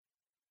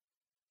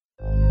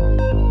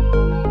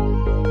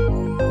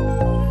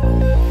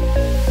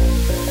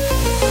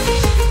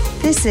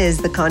This is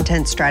the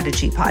Content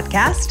Strategy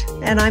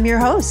Podcast, and I'm your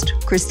host,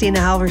 Kristina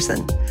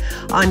Halverson.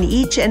 On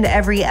each and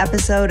every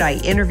episode, I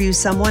interview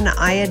someone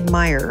I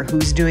admire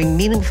who's doing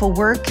meaningful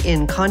work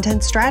in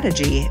content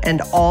strategy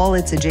and all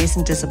its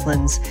adjacent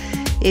disciplines.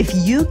 If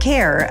you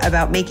care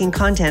about making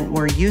content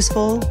more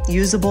useful,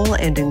 usable,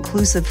 and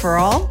inclusive for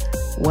all,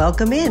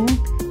 welcome in.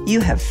 You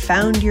have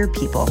found your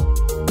people.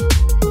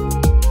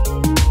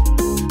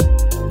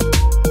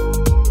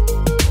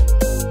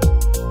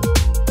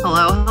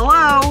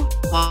 Hello.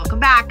 Welcome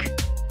back.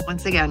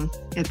 Once again,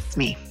 it's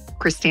me,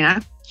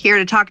 Kristina, here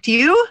to talk to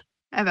you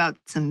about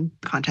some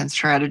content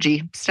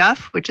strategy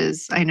stuff, which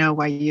is, I know,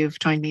 why you've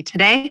joined me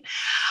today.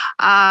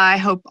 I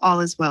hope all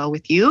is well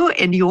with you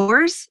and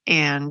yours.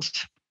 And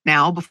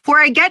now, before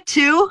I get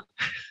to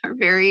our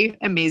very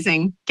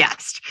amazing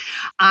guest,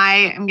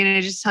 I am going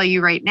to just tell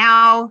you right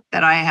now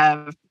that I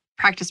have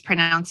practiced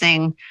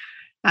pronouncing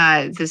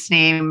this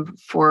name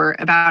for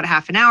about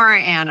half an hour,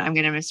 and I'm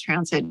going to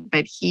mispronounce it,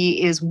 but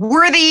he is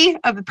worthy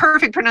of the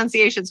perfect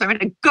pronunciation, so I'm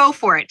going to go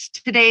for it.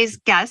 Today's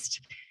guest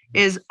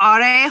is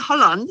Are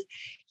Halland.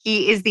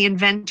 He is the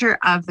inventor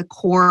of the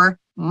core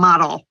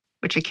model,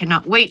 which I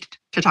cannot wait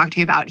to talk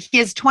to you about. He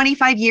has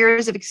 25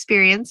 years of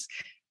experience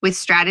with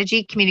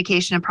strategy,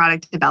 communication, and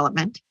product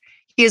development.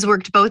 He has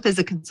worked both as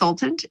a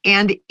consultant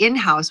and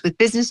in-house with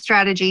business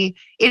strategy,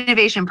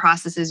 innovation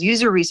processes,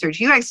 user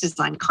research, UX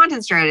design,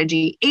 content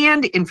strategy,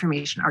 and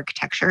information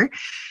architecture.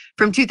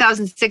 From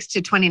 2006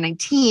 to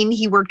 2019,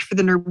 he worked for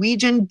the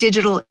Norwegian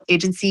digital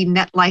agency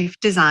NetLife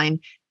Design,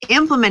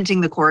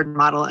 implementing the core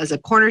model as a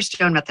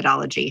cornerstone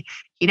methodology.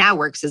 He now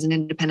works as an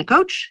independent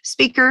coach,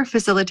 speaker,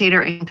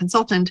 facilitator, and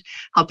consultant,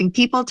 helping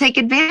people take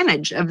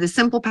advantage of the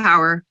simple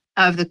power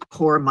of the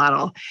core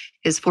model.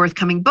 His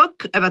forthcoming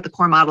book about the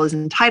core model is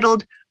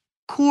entitled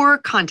Core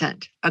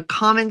Content, a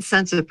Common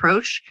Sense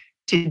Approach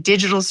to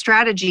Digital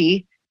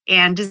Strategy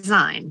and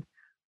Design.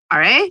 All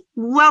right,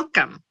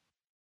 welcome.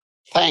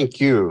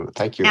 Thank you.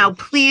 Now,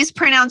 please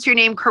pronounce your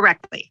name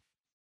correctly.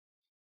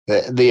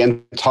 The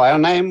entire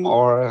name,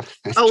 or?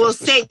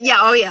 Say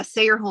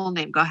your whole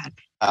name. Go ahead.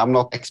 I'm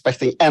not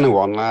expecting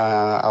anyone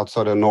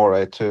outside of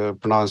Norway to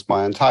pronounce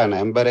my entire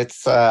name, but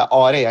it's Are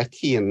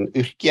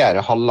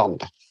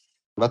Halland.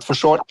 But for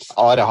short,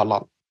 Are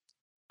Halland.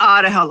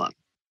 Are Halland.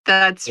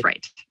 That's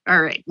right.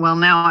 All right. Well,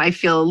 now I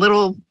feel a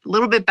little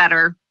bit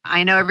better.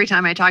 I know every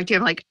time I talk to you,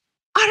 I'm like,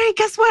 all right,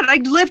 guess what? I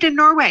lived in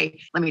Norway.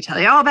 Let me tell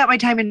you all about my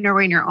time in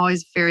Norway, and you're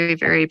always very,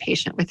 very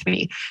patient with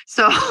me.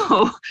 So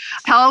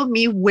tell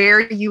me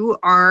where you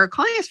are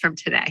calling us from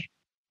today.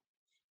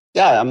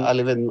 Yeah, I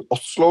live in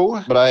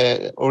Oslo, but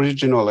I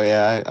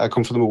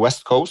come from the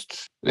West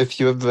Coast. If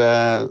you've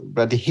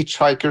read The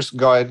Hitchhiker's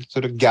Guide to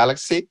the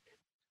Galaxy,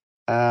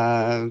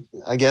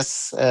 I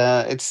guess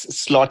it's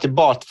Slarte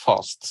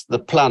Bartfast, the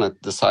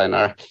planet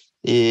designer.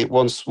 He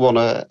once won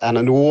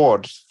an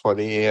award for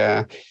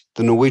the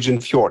Norwegian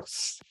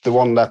fjords. The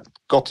one that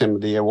got him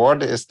the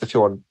award is the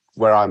fjord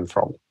where I'm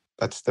from.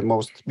 That's the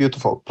most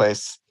beautiful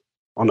place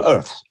on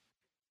Earth.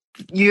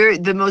 You're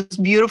the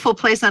most beautiful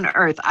place on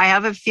Earth. I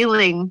have a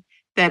feeling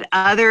that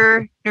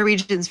other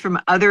Norwegians from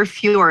other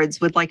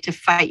fjords would like to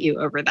fight you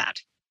over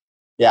that.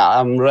 Yeah,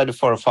 I'm ready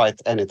for a fight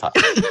anytime.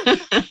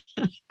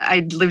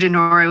 I lived in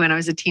Norway when I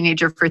was a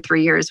teenager for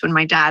 3 years when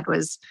my dad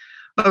was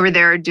over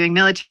there doing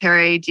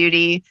military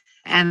duty.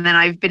 And then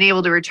I've been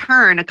able to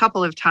return a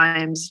couple of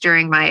times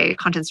during my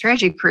content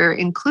strategy career,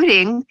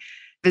 including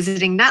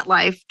visiting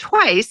NetLife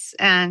twice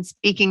and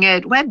speaking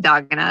at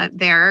Webdagene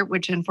there,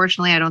 which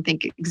unfortunately I don't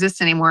think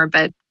exists anymore.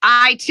 But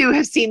I too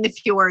have seen the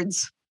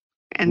fjords,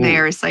 and they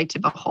are a sight to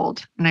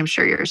behold. And I'm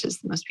sure yours is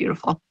the most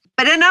beautiful.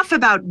 But enough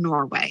about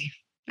Norway.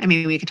 I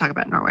mean, we can talk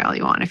about Norway all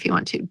you want if you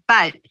want to.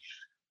 But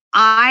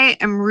I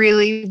am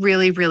really,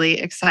 really, really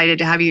excited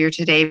to have you here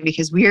today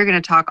because we are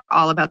going to talk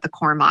all about the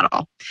core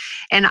model.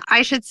 And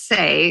I should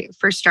say,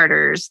 for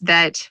starters,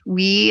 that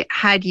we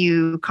had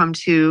you come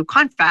to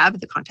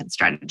Confab, the Content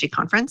Strategy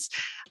Conference,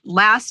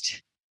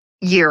 last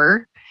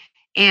year.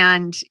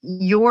 And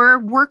your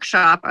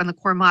workshop on the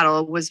core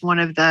model was one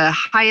of the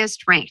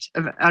highest ranked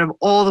out of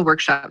all the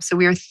workshops. So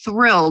we are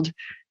thrilled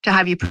to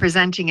have you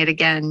presenting it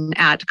again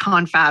at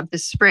Confab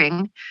this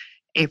spring.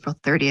 April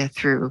 30th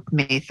through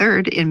May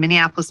 3rd in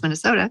Minneapolis,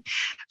 Minnesota.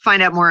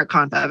 Find out more at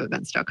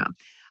confabevents.com.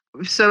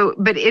 So,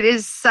 but it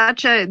is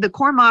the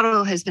core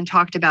model has been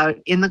talked about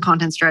in the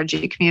content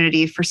strategy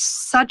community for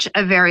such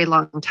a very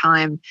long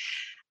time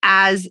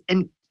as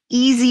an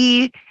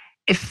easy,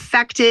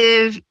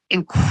 effective,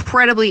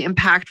 incredibly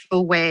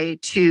impactful way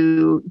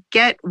to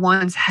get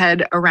one's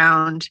head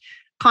around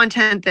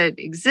content that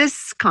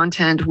exists,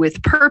 content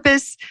with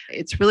purpose,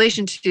 its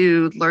relation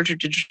to larger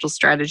digital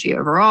strategy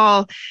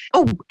overall.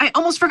 Oh, I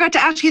almost forgot to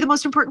ask you the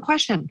most important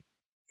question.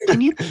 Can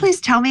you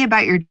please tell me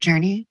about your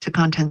journey to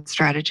content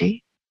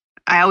strategy?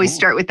 I always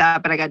start with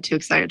that, but I got too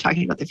excited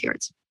talking about the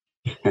fjords.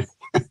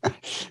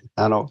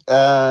 I know.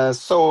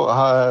 So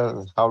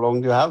how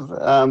long do you have?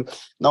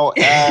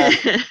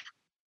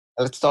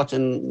 Let's start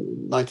in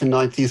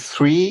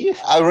 1993.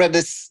 I read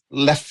this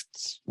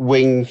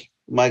left-wing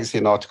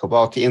magazine article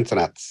about the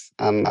internet,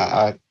 and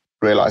I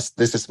realized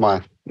this is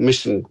my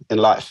mission in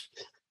life,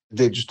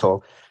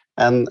 digital.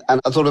 And I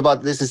thought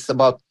about this is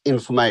about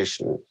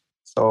information.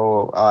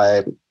 So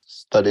I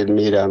studied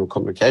media and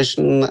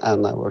communication,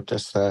 and I worked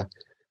as a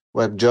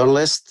web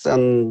journalist.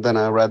 And then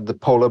I read the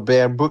Polar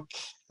Bear book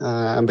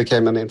and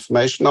became an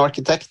information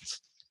architect.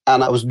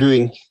 And I was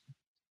doing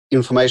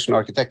information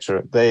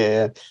architecture.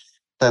 They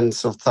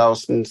tens of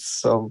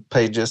thousands of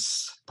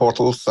pages,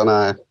 portals,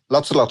 and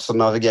lots of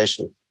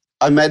navigation.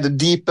 I made the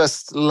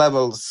deepest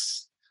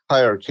levels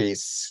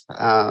hierarchies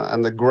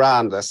and the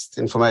grandest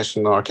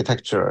information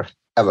architecture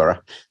ever.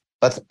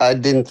 But I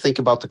didn't think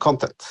about the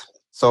content.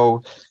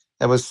 So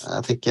it was,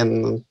 I think,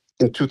 in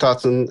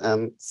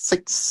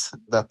 2006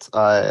 that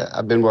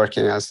I've been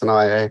working as an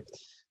IA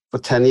for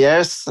 10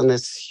 years, and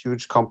it's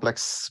huge,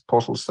 complex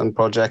portals and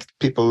projects.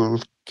 People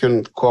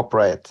couldn't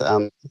cooperate,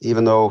 and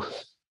even though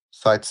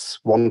sites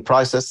won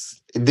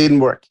prizes, it didn't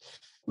work.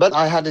 But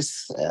I had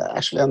this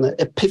actually an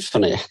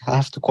epiphany, I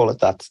have to call it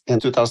that, in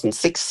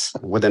 2006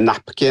 with a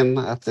napkin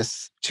at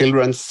this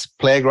children's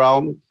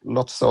playground,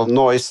 lots of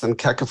noise and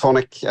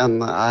cacophonic,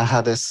 and I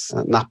had this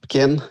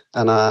napkin,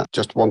 and I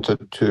just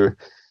wanted to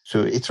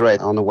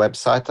iterate on a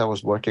website I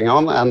was working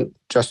on and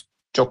just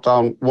jot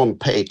down one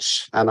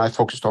page, and I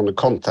focused on the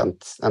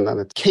content, and then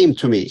it came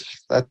to me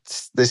that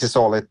this is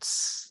all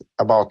it's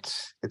about.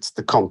 It's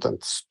the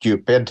content,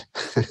 stupid.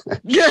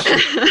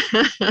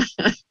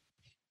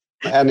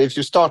 And if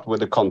you start with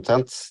the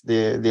content,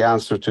 the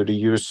answer to the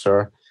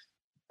user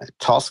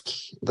task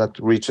that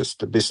reaches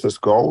the business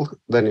goal,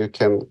 then you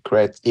can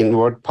create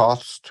inward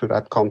paths to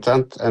that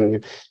content,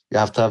 and you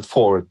have to have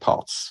forward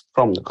paths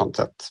from the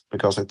content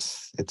because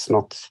it's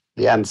not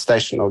the end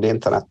station of the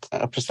internet.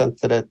 I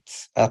presented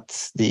it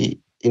at the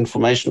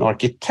Information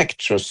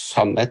Architecture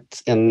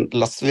Summit in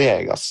Las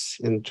Vegas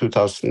in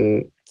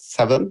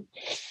 2007,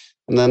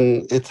 and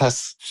then it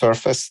has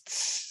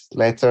surfaced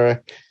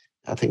later.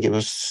 I think it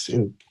was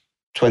in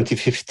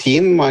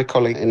 2015, my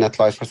colleague in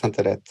NetLife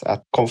presented it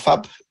at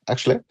Confab,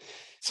 actually.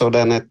 So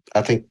then it,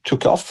 I think,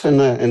 took off in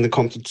the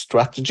content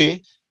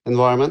strategy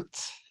environment.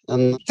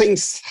 And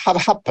things have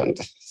happened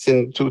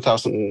since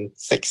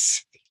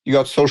 2006. You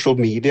got social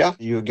media,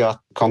 you got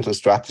content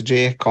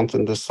strategy,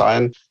 content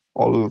design,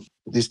 all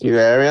these new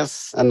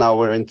areas. And now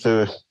we're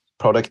into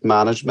product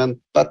management.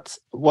 But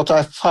what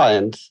I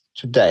find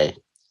today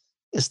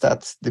is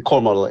that the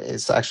core model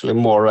is actually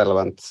more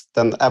relevant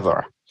than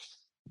ever,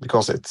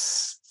 because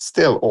it's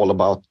still all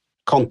about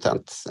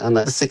content. And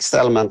the sixth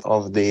element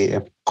of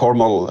the core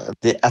model,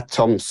 the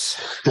atoms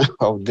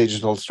of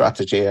digital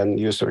strategy and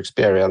user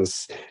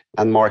experience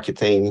and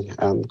marketing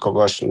and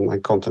conversion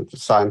and content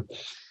design.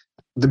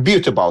 The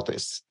beauty about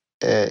this,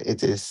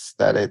 it is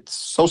that it's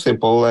so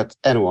simple that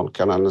anyone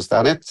can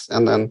understand it,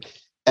 and then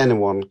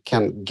anyone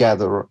can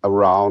gather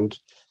around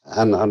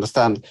and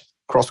understand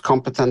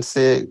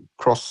cross-competency,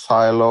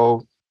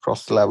 cross-silo,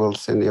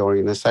 cross-levels in the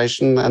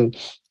organization, and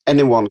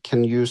anyone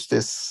can use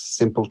this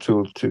simple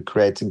tool to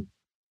create a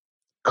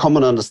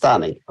common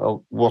understanding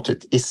of what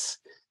it is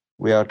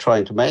we are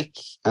trying to make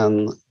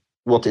and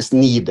what is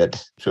needed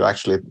to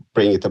actually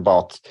bring it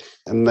about.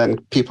 And then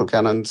people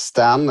can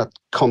understand that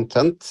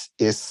content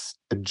is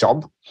a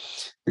job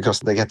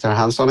because they get their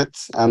hands on it,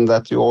 and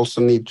that you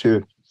also need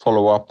to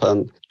follow up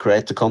and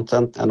create the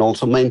content and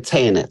also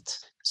maintain it.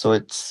 So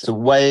it's a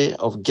way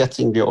of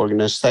getting the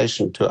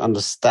organization to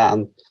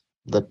understand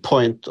the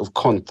point of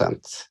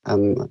content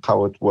and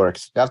how it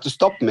works. You have to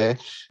stop me.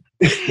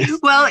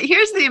 Well,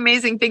 here's the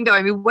amazing thing, though.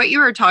 I mean, what you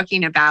were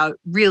talking about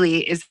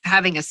really is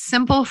having a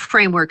simple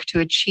framework to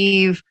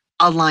achieve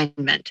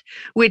alignment,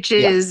 which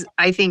is,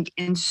 I think,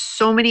 in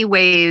so many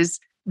ways,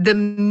 the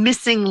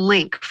missing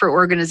link for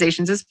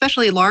organizations,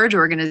 especially large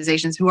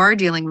organizations who are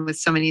dealing with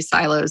so many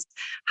silos.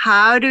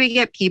 How do we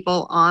get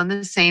people on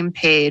the same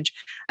page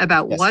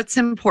about what's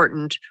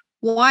important,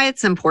 why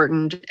it's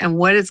important, and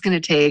what it's going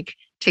to take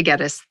to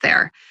get us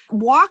there?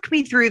 Walk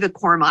me through the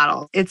core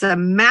model. It's a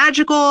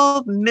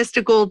magical,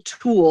 mystical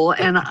tool,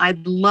 and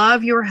I'd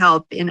love your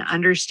help in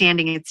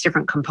understanding its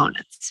different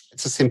components.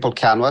 It's a simple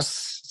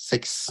canvas,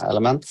 6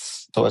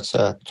 elements. So it's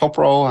a top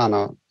row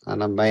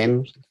and a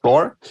main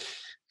floor.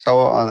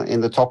 So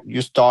in the top,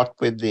 you start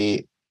with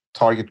the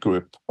target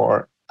group,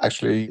 or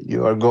actually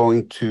you are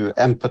going to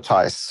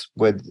empathize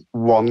with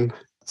one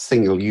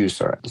single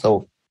user.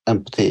 So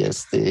empathy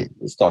is the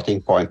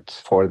starting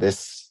point for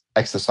this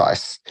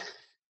exercise.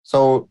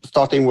 So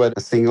starting with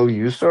a single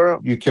user,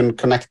 you can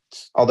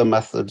connect other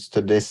methods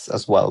to this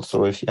as well.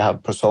 So if you have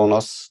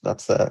personas,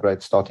 that's a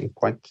great starting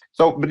point.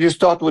 So, but you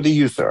start with the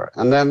user,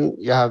 and then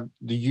you have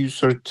the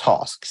user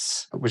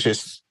tasks, which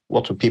is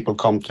what do people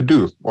come to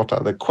do? What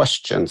are the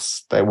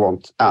questions they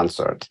want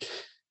answered?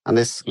 And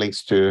this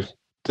links to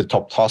the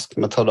top task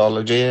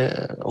methodology,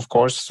 of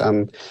course,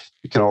 and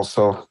you can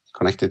also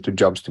connect it to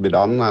jobs to be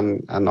done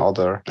and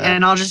other.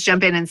 And I'll just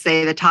jump in and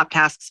say the top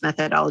tasks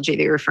methodology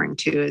that you're referring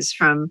to is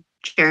from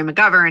Jerry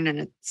McGovern, and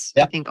it's,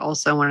 I think,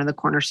 also one of the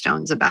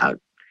cornerstones about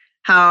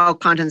how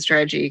content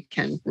strategy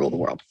can rule the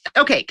world.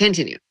 Okay,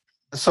 continue.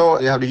 So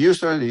you have the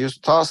user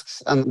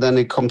tasks, and then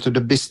you come to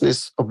the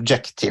business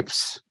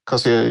objectives,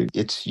 because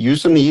it's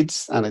user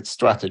needs and it's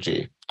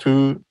strategy.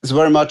 It's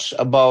very much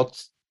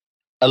about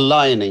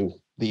aligning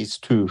these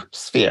two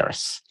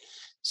spheres.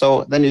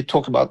 So then you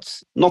talk about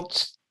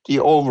not the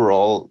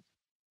overall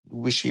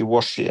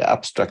wishy-washy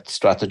abstract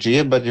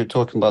strategy, but you're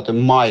talking about a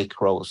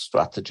micro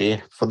strategy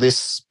for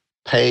this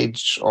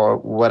page or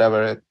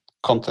whatever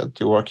content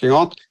you're working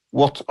on.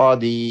 What are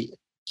the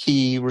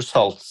key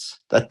results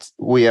that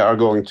we are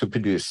going to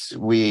produce?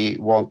 We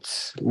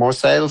want more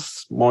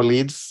sales, more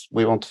leads.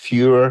 We want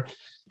fewer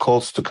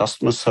calls to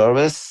customer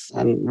service,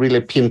 and really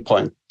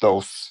pinpoint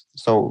those.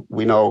 So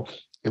we know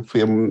if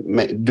we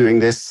are doing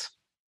this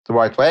the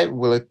right way,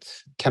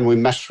 can we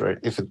measure it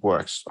if it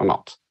works or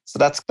not? So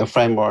that's the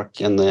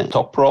framework in the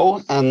top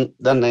row. And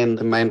then in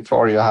the main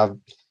floor, you have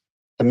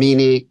a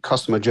mini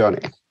customer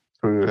journey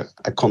through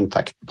a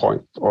contact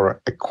point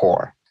or a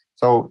core.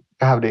 So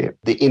you have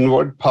the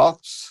inward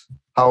paths.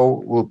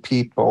 How will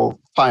people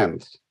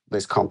find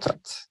this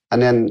content?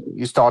 And then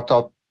you start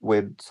up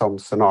with some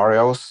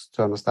scenarios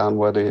to understand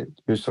where the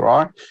user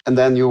are. And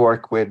then you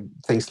work with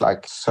things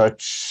like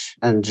search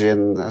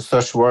engine,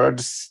 search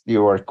words.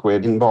 You work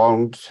with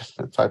inbound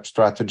type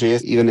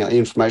strategies, even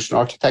information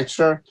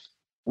architecture,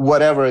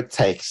 whatever it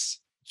takes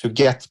to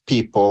get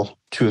people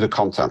to the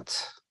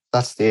content.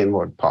 That's the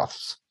inward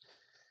paths.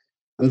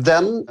 And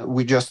then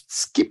we just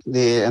skip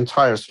the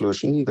entire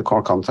solution, the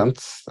core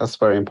content. That's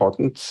very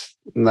important.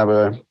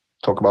 Never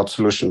talk about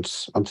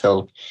solutions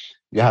until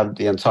you have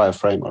the entire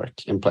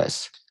framework in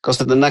place. Because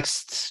the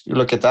next you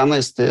look at then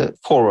is the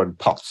forward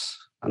paths.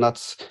 And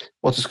that's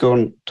what is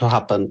going to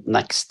happen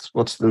next.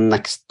 What's the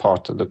next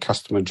part of the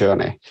customer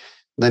journey?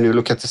 Then you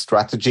look at the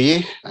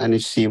strategy and you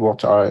see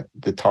what are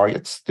the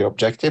targets, the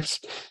objectives,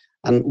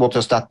 and what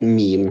does that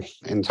mean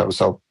in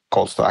terms of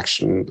calls to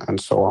action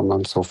and so on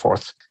and so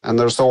forth. And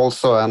there's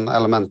also an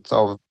element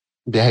of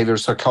behavior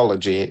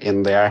psychology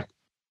in there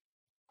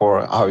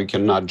for how you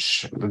can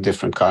nudge the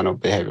different kind of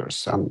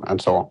behaviors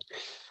and so on.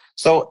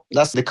 So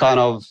that's the kind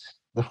of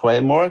the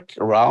framework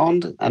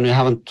around, and we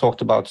haven't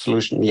talked about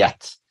solution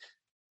yet.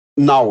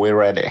 Now we're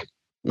ready.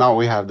 Now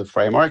we have the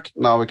framework.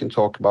 Now we can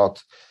talk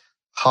about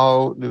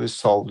how do we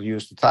solve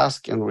user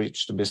task and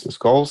reach the business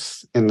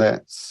goals in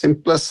the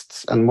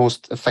simplest and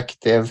most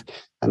effective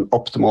and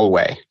optimal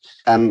way.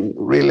 And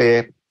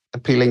really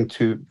appealing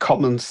to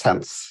common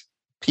sense.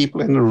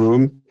 People in the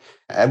room,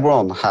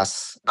 everyone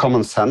has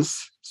common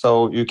sense.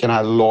 So you can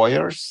have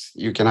lawyers,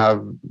 you can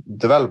have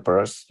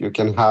developers, you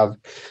can have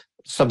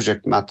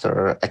subject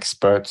matter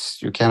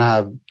experts, you can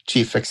have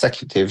chief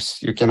executives,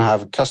 you can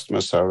have customer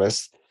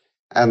service,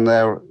 and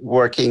they're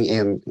working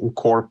in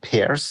core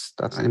pairs.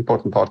 That's an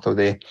important part of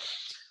the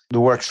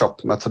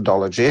workshop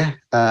methodology.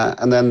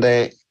 And then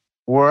they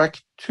work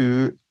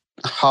to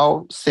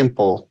how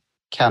simple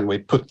can we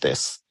put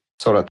this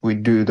so that we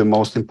do the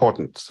most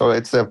important. So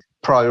it's a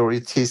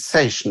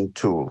prioritization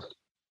tool.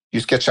 You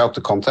sketch out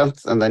the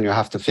content and then you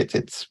have to fit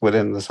it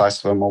within the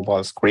size of a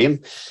mobile screen.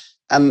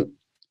 And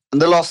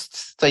the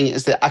last thing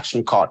is the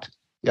action card.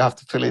 You have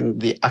to fill in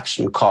the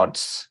action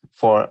cards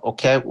for,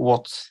 okay,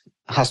 what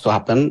has to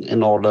happen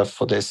in order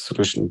for this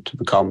solution to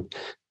become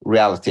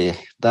reality.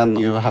 Then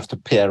you have to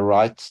pair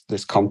right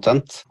this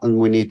content, and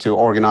we need to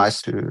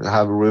organize to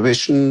have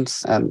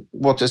revisions. And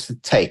what does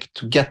it take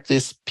to get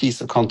this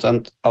piece of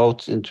content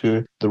out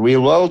into the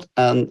real world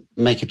and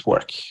make it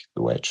work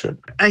the way it should?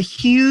 A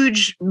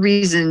huge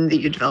reason that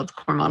you developed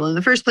the core model in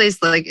the first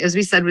place, like as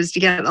we said, was to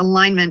get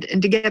alignment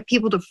and to get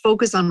people to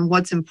focus on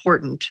what's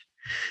important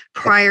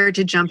prior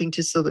to jumping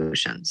to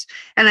solutions.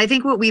 And I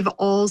think what we've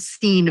all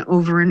seen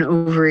over and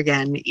over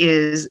again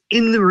is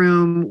in the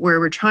room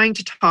where we're trying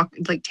to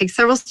take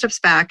several steps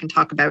back and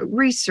talk about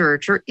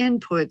research or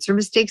inputs or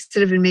mistakes that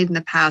have been made in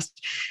the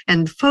past,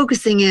 and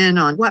focusing in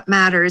on what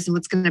matters and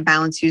what's going to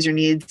balance user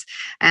needs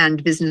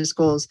and business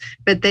goals.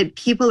 But that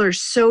people are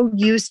so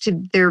used to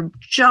their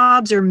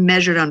jobs are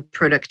measured on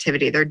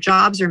productivity. Their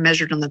jobs are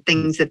measured on the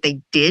things that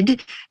they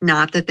did,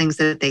 not the things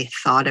that they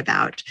thought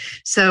about.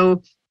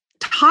 So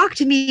talk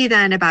to me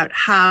then about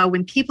how,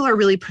 when people are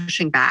really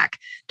pushing back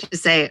to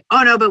say,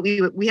 oh no, but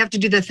we have to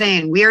do the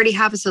thing. We already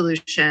have a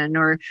solution,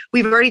 or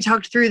we've already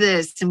talked through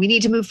this and we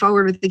need to move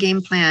forward with the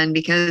game plan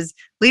because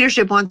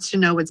leadership wants to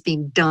know what's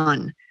being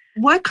done.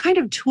 What kind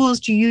of tools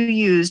do you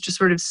use to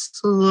sort of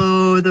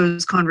slow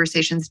those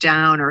conversations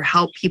down or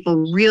help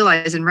people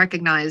realize and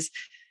recognize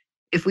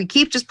if we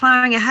keep just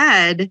plowing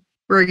ahead,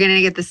 we're going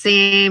to get the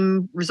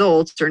same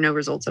results or no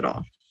results at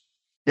all?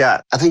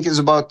 Yeah, I think it's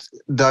about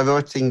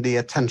diverting the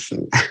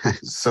attention.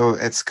 So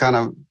it's kind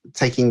of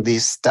taking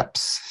these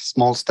steps,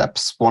 small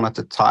steps, one at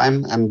a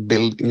time, and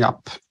building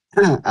up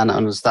an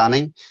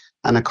understanding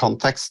and a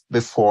context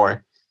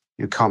before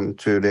you come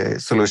to the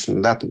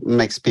solution. That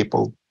makes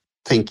people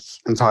think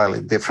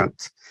entirely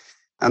different.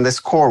 And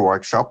this core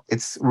workshop,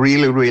 it's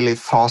really, really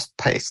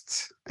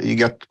fast-paced. You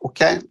get,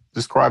 okay,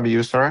 describe a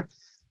user.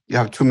 You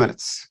have 2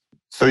 minutes.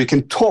 So you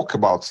can talk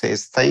about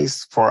these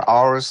things for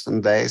hours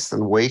and days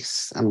and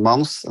weeks and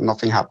months and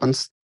nothing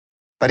happens.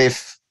 But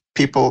if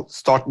people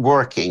start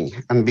working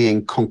and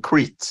being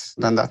concrete,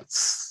 then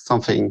that's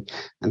something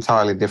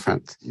entirely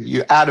different.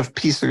 You add a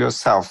piece of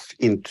yourself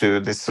into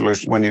this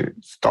solution when you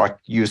start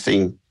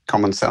using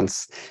common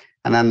sense.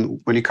 And then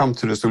when you come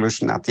to the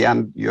solution at the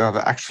end, you have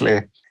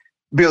actually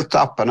built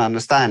up an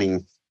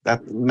understanding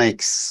that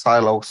makes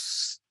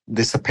silos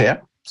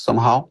disappear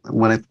somehow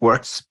when it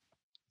works.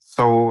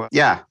 So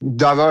yeah,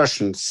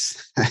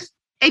 diversions.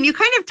 And you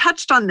kind of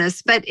touched on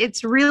this, but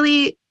it's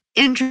really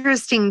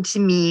interesting to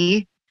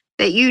me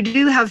that you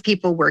do have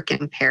people work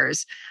in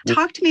pairs.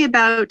 Talk to me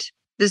about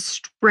the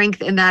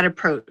strength in that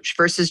approach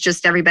versus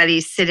just everybody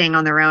sitting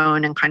on their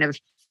own and kind of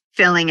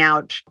filling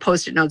out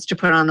Post-it notes to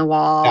put on the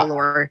wall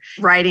or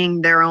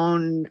writing their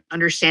own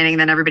understanding,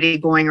 then everybody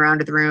going around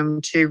to the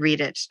room to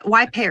read it.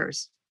 Why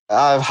pairs?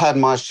 I've had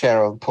my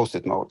share of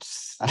Post-it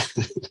notes.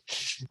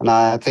 And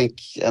I think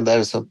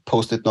there's a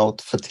Post-it note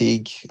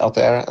fatigue out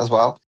there as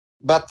well.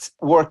 But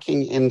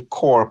working in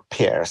core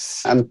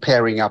pairs and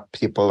pairing up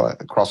people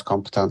across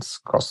competence,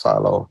 cross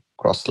silo,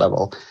 cross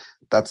level,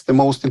 that's the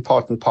most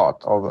important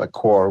part of a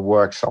core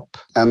workshop.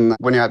 And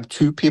when you have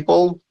two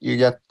people, you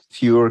get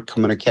fewer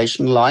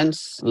communication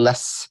lines,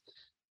 less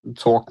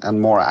talk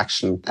and more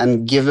action.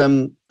 And give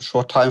them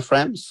short time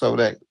frames so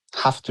they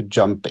have to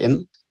jump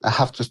in, they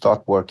have to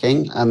start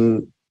working,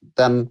 and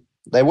then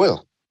they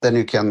will. Then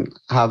you can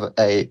have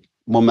a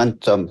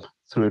momentum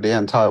through the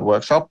entire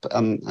workshop,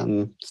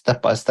 and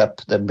step by step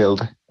they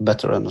build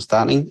better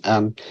understanding,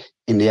 and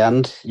in the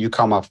end you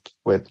come up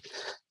with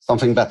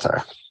something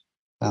better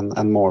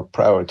and more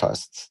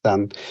prioritized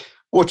than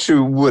what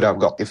you would have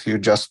got if you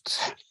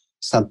just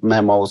sent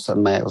memos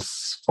and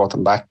mails forth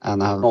and back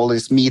and have all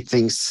these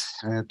meetings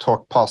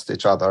talk past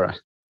each other.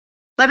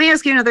 Let me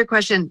ask you another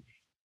question.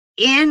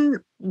 In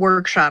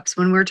workshops,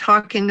 when we're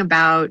talking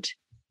about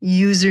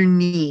user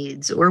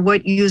needs or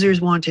what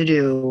users want to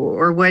do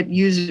or what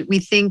we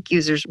think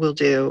users will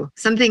do,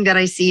 something that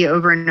I see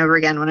over and over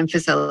again when I'm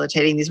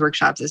facilitating these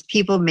workshops is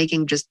people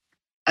making just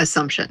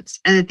assumptions,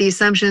 and that the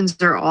assumptions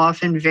are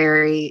often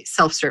very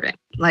self-serving.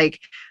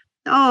 Like,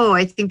 oh,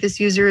 I think this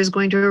user is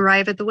going to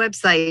arrive at the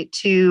website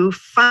to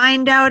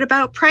find out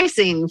about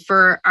pricing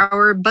for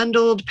our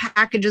bundled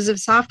packages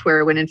of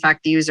software, when in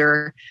fact the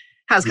user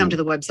has come to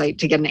the website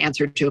to get an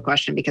answer to a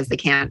question because they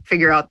can't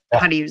figure out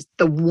how to use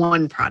the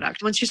one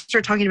product. Once you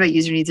start talking about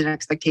user needs and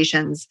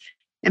expectations,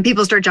 and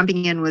people start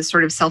jumping in with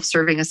sort of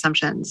self-serving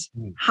assumptions,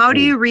 how do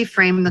you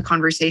reframe the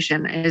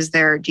conversation?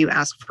 Do you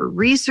ask for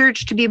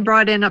research to be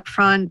brought in up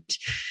front?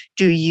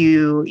 Do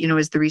you,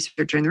 is the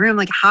researcher in the room?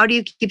 Like, how do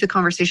you keep the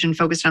conversation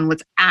focused on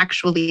what's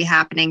actually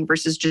happening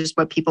versus just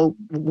what people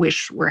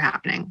wish were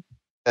happening?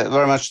 It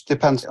very much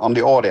depends on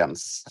the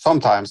audience.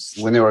 Sometimes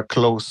when you're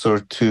closer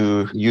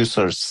to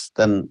users,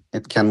 then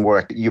it can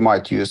work. You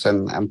might use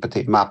an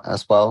empathy map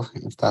as well,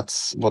 if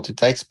that's what it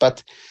takes.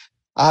 But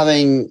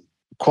having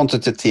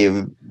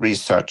quantitative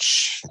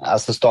research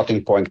as a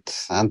starting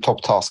point and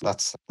top task,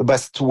 that's the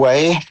best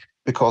way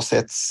because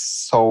it's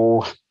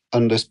so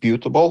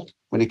undisputable.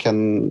 When you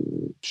can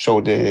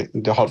show the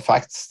hard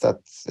facts that,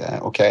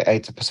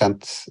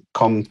 80%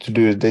 come to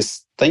do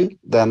this thing,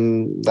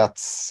 then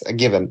that's a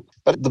given.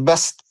 But the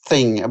best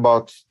thing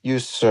about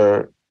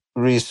user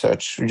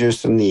research,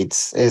 user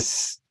needs,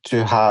 is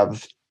to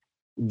have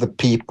the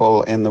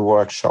people in the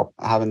workshop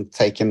haven't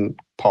taken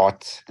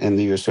part in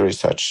the user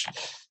research.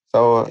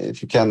 So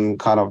if you can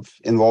kind of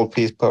involve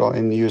people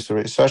in the user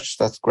research,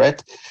 that's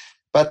great.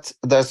 But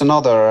there's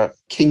another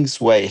king's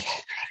way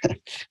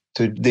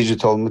to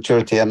digital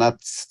maturity, and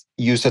that's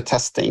user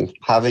testing,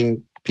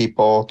 having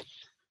people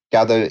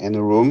gather in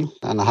a room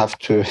and have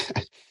to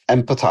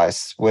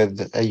empathize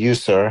with a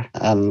user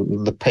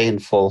and the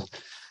painful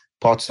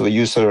parts of a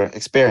user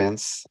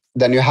experience.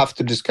 Then you have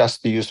to discuss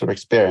the user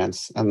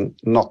experience and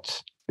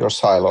not your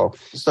silo.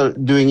 So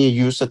doing a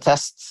user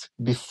test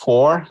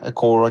before a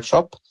core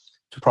workshop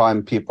to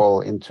prime people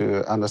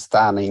into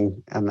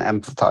understanding and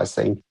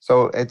empathizing.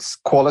 So it's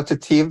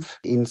qualitative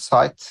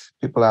insight.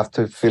 People have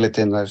to feel it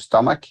in their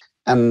stomach.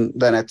 And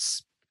then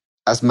it's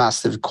as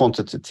massive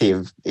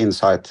quantitative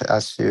insight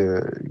as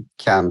you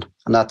can.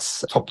 And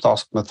that's top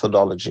task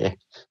methodology.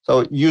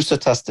 So user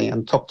testing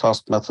and top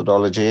task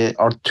methodology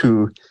are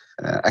two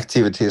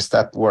activities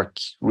that work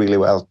really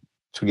well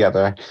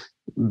together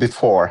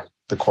before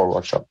the core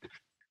workshop.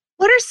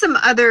 What are some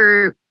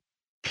other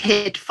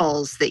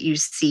pitfalls that you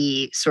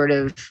see sort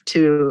of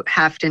to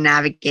have to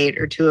navigate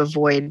or to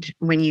avoid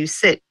when you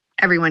sit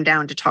everyone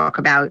down to talk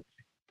about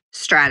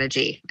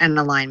strategy and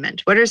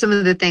alignment? What are some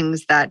of the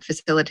things that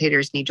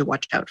facilitators need to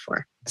watch out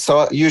for?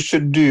 So you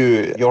should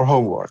do your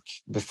homework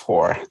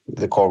before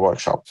the core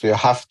workshop. So you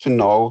have to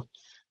know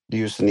the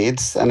user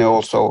needs, and you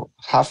also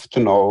have to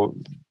know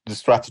the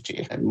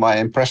strategy. My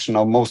impression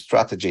of most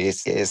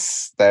strategies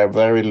is they're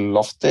very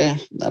lofty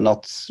and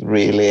not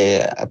really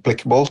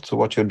applicable to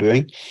what you're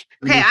doing.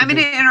 Okay, I'm going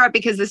to interrupt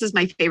because this is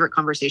my favorite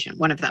conversation,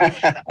 one of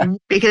them.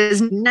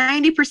 Because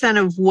 90%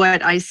 of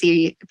what I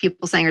see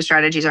people saying are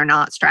strategies are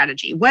not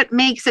strategy. What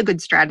makes a good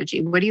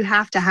strategy? What do you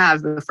have to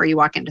have before you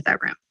walk into that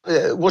room?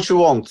 What you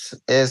want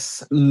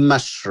is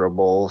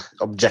measurable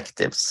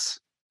objectives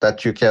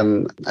that you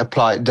can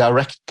apply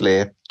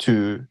directly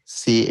to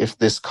see if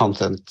this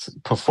content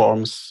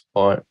performs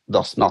or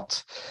does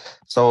not.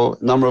 So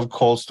number of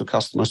calls to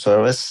customer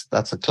service,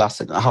 that's a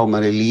classic. How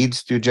many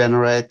leads do you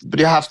generate? But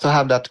you have to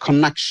have that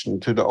connection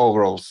to the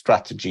overall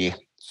strategy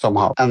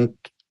somehow and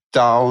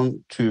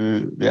down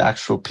to the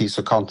actual piece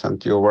of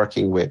content you're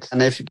working with.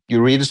 And if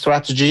you read a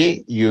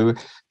strategy, you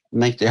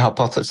make the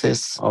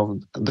hypothesis of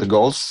the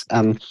goals.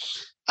 And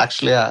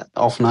actually,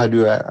 often I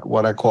do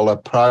what I call a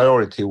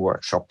priority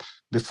workshop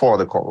before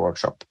the core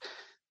workshop,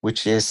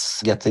 which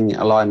is getting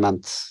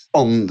alignment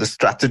on the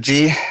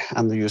strategy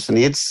and the user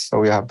needs. So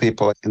we have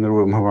people in the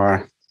room who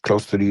are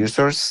close to the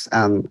users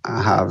and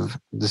have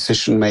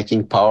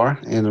decision-making power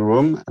in the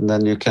room. And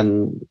then you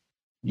can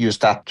use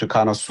that to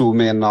kind of zoom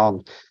in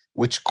on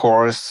which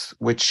cores,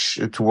 which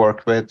to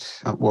work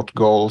with, what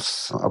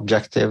goals,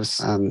 objectives,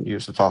 and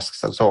user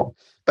tasks, and so on.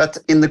 But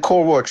in the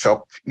core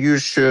workshop, you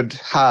should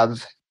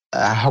have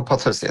a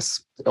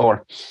hypothesis,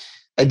 or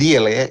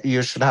ideally,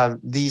 you should have,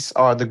 these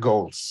are the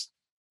goals.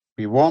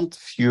 We want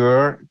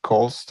fewer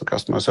calls to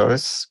customer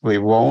service. We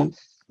want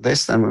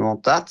this and we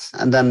want that.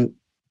 And then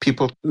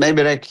people,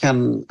 maybe they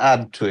can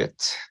add to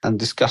it and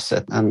discuss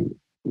it and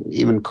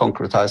even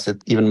concretize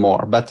it even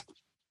more. But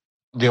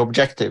the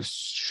objectives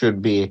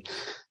should be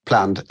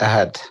planned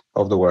ahead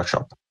of the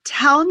workshop.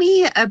 Tell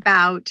me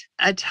about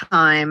a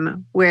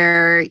time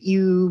where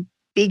you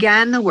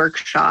began the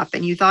workshop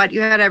and you thought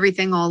you had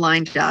everything all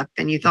lined up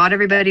and you thought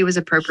everybody was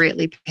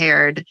appropriately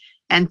prepared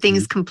and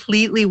things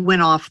completely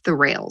went off the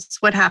rails.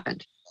 What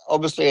happened?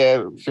 Obviously,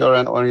 if you're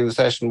an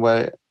organization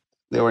where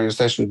the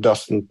organization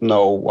doesn't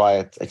know why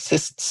it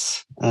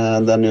exists,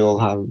 then you'll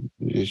have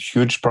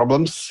huge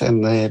problems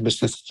in the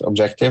business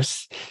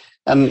objectives.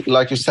 And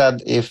like you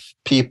said, if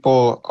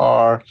people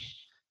are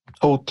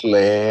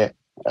totally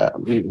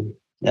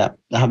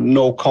have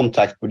no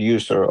contact with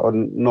user or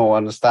no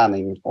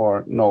understanding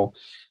or no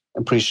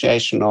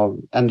appreciation of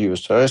end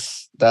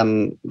users,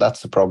 then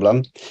that's a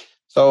problem.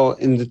 So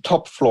in the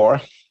top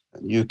floor,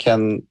 you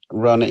can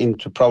run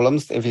into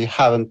problems if you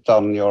haven't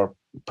done your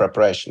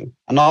preparation.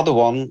 Another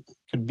one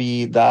could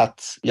be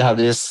that you have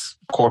these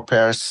core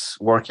pairs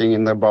working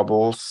in their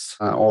bubbles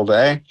all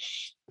day,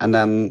 and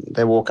then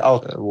they walk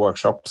out of the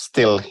workshop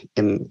still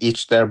in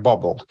each their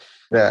bubble.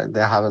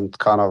 They haven't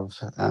kind of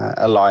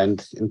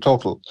aligned in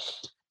total.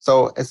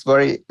 So it's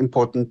very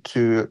important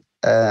to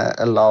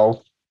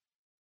allow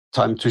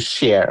time to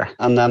share.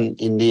 And then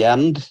in the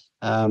end,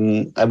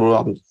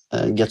 everyone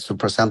gets to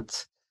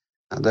present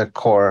the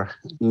core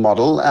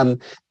model.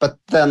 But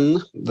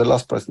then the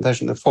last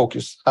presentation, the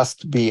focus has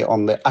to be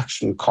on the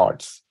action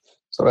cards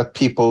so that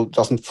people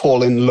doesn't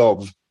fall in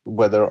love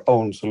with their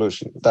own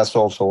solution. That's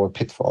also a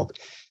pitfall.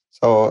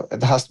 So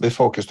it has to be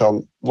focused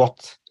on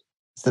what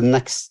is the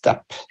next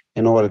step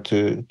in order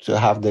to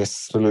have this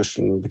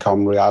solution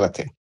become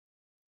reality.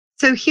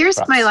 So here's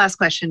my last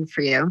question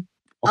for you.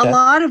 Okay. A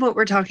lot of what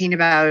we're talking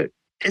about,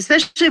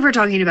 especially if we're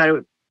talking about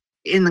it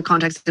in the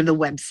context of the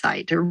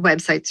website or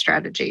website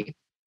strategy,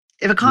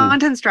 if a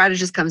content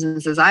strategist comes in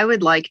and says, I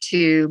would like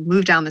to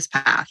move down this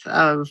path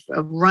of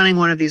running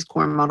one of these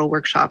core model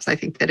workshops, I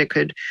think that it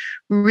could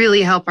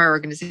really help our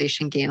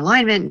organization gain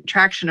alignment and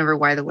traction over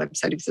why the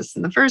website exists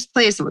in the first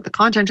place and what the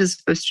content is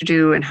supposed to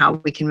do and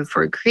how we can move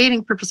forward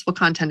creating purposeful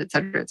content, et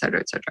cetera, et cetera,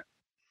 et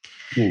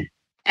cetera.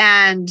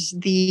 And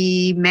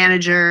the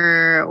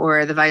manager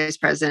or the vice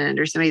president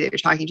or somebody that you're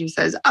talking to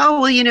says,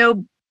 oh,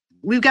 well,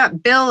 we've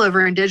got Bill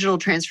over in digital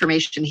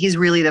transformation. He's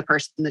really the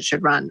person that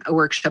should run a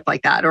workshop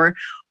like that. Or,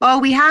 well,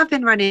 we have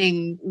been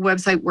running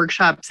website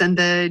workshops and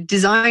the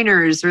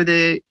designers or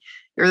the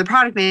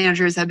product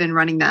managers have been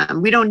running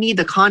them. We don't need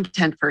the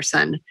content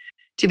person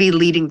to be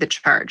leading the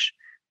charge.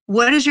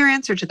 What is your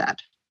answer to that?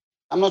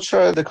 I'm not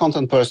sure the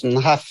content person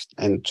has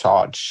in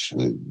charge.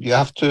 You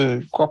have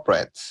to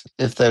cooperate.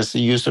 If there's a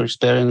user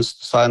experience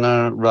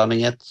designer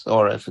running it,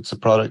 or if it's a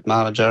product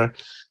manager,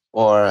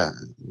 or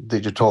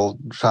digital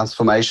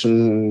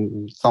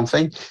transformation,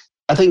 something.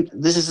 I think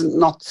this is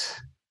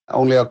not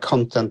only a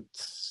content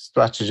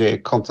strategy,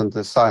 content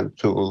design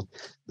tool.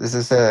 This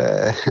is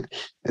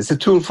it's a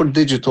tool for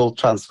digital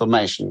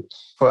transformation,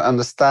 for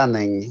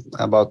understanding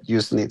about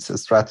user needs and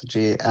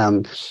strategy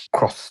and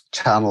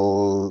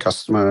cross-channel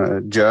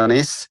customer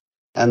journeys.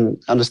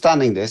 And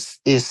understanding this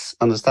is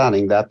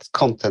understanding that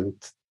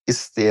content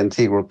is the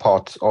integral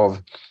part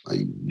of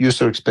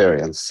user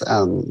experience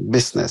and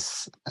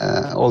business,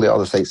 all the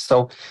other things.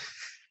 So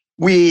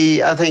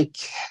I think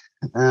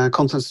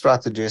content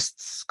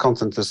strategists,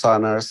 content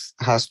designers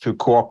has to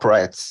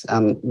cooperate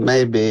and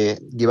maybe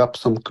give up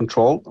some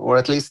control, or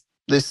at least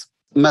this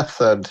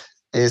method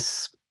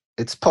it's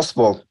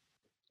possible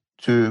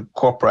to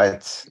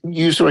cooperate.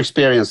 User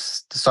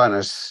experience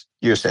designers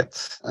use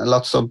it.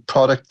 Lots of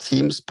product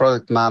teams,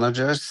 product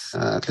managers,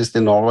 at least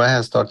in Norway,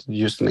 have started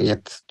using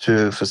it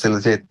to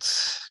facilitate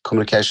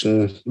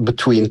communication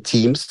between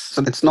teams.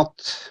 So it's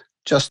not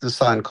just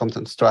design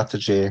content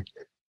strategy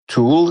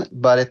tool,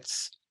 but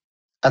it's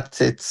at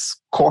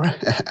its core,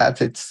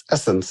 at its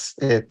essence,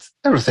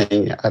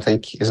 everything I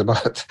think is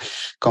about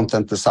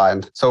content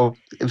design. So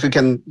if we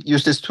can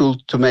use this tool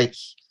to make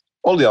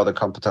all the other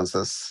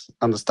competences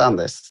understand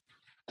this,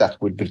 that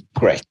would be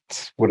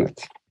great, wouldn't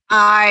it?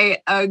 I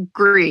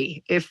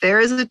agree. If there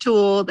is a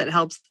tool that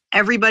helps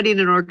everybody in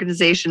an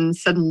organization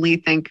suddenly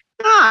think,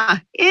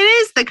 it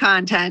is the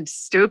content,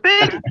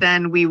 stupid,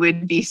 then we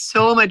would be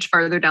so much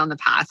further down the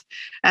path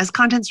as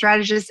content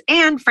strategists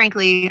and,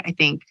 frankly, I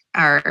think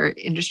our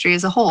industry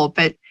as a whole.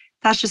 But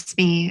that's just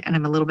me, and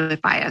I'm a little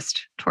bit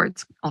biased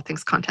towards all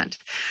things content.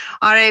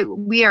 All right,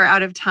 we are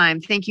out of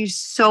time. Thank you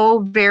so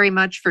very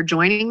much for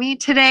joining me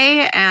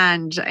today.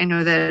 And I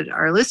know that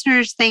our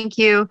listeners, thank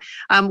you.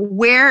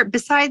 Where,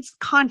 besides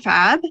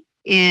Confab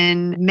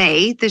in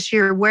May this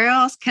year, where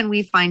else can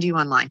we find you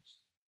online?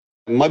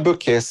 My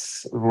book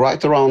is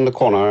right around the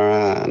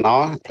corner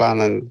now,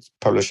 planning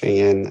publishing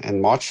in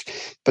March.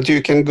 But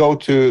you can go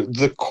to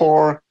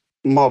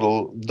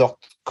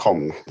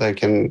thecoremodel.com. They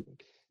can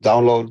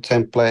download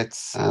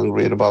templates and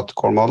read about the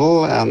core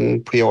model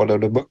and pre-order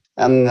the book.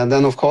 And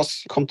then, of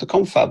course, come to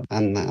Confab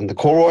and the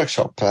core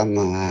workshop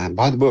and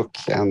buy the book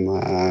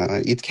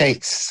and eat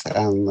cakes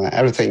and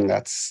everything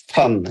that's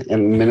fun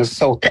in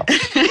Minnesota.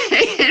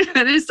 In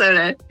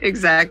Minnesota,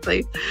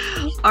 exactly.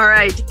 All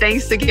right.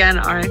 Thanks again,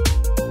 Are.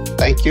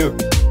 Thank you.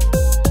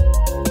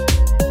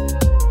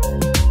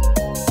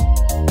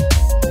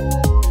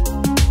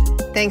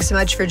 Thanks so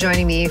much for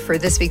joining me for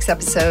this week's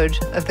episode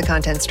of the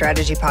Content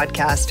Strategy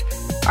Podcast.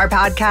 Our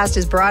podcast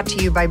is brought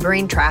to you by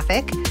Brain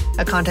Traffic,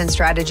 a content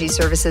strategy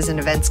services and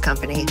events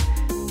company.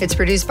 It's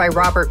produced by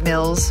Robert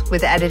Mills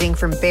with editing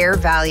from Bear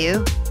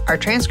Value. Our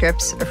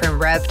transcripts are from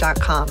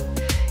rev.com.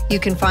 You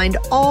can find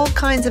all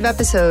kinds of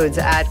episodes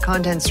at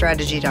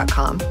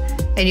contentstrategy.com,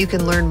 and you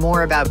can learn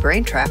more about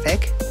Brain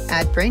Traffic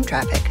at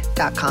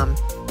braintraffic.com.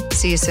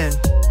 See you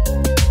soon.